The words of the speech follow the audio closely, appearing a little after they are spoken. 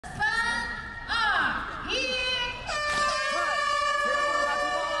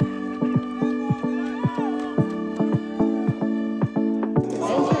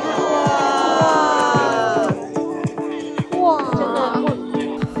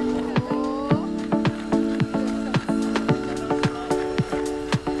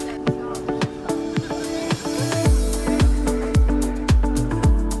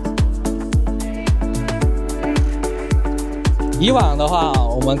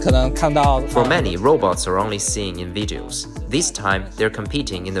For many, robots are only seen in videos. This time, they're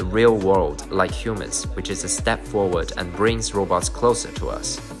competing in the real world like humans, which is a step forward and brings robots closer to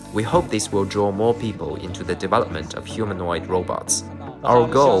us. We hope this will draw more people into the development of humanoid robots. Our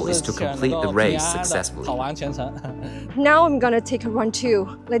goal is to complete the race successfully. Now I'm gonna take a run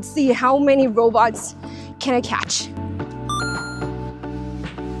too. Let's see how many robots can I catch.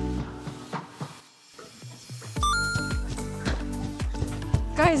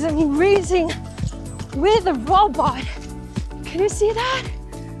 Guys, I'm racing with a robot. Can you see that?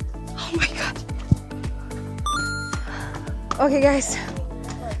 Oh my god. Okay guys,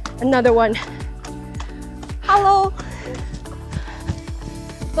 another one. Hello.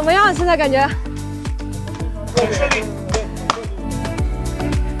 怎么样？现在感觉？很顺利。